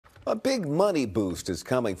A big money boost is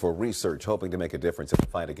coming for research hoping to make a difference in the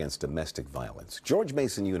fight against domestic violence. George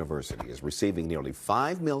Mason University is receiving nearly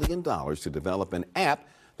 $5 million to develop an app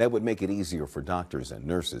that would make it easier for doctors and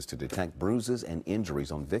nurses to detect bruises and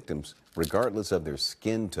injuries on victims regardless of their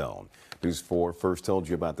skin tone. News 4 first told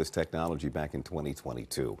you about this technology back in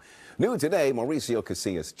 2022. New today, Mauricio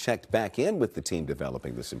Casillas checked back in with the team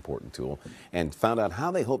developing this important tool and found out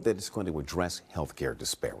how they hope that it's going to address healthcare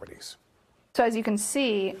disparities. So as you can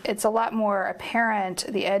see, it's a lot more apparent,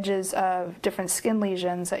 the edges of different skin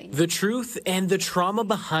lesions. The truth and the trauma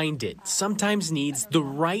behind it sometimes needs the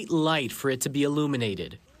right light for it to be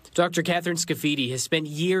illuminated. Dr. Catherine Scafidi has spent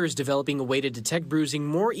years developing a way to detect bruising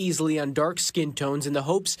more easily on dark skin tones in the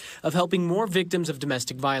hopes of helping more victims of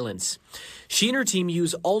domestic violence. She and her team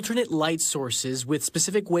use alternate light sources with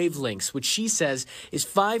specific wavelengths, which she says is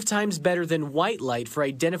 5 times better than white light for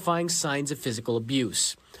identifying signs of physical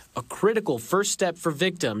abuse. A critical first step for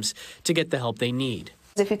victims to get the help they need.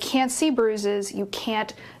 If you can't see bruises, you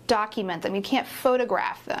can't document them, you can't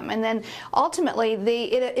photograph them, and then ultimately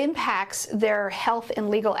it impacts their health and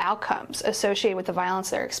legal outcomes associated with the violence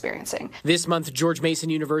they're experiencing. This month, George Mason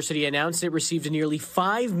University announced it received a nearly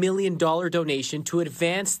 $5 million donation to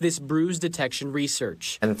advance this bruise detection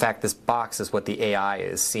research. And in fact, this box is what the AI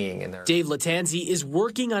is seeing in there. Dave Latanzi is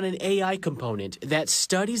working on an AI component that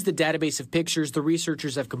studies the database of pictures the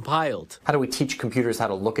researchers have compiled. How do we teach computers how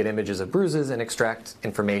to look at images of bruises and extract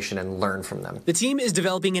information and learn from them? The team is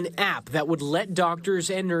developing an app that would let doctors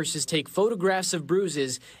and nurses take photographs of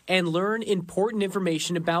bruises and learn important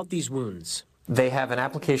information about these wounds. They have an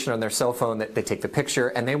application on their cell phone that they take the picture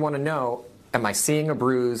and they want to know, am I seeing a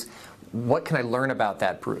bruise? What can I learn about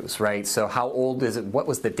that bruise, right? So how old is it? What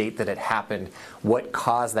was the date that it happened? What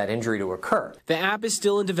caused that injury to occur? The app is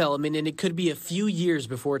still in development and it could be a few years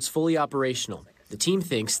before it's fully operational. The team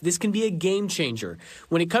thinks this can be a game changer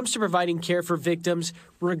when it comes to providing care for victims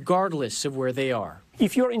regardless of where they are.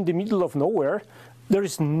 If you're in the middle of nowhere, there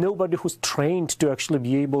is nobody who's trained to actually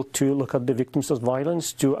be able to look at the victims of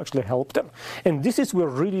violence to actually help them. And this is where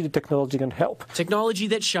really the technology can help. Technology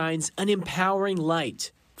that shines an empowering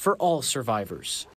light for all survivors.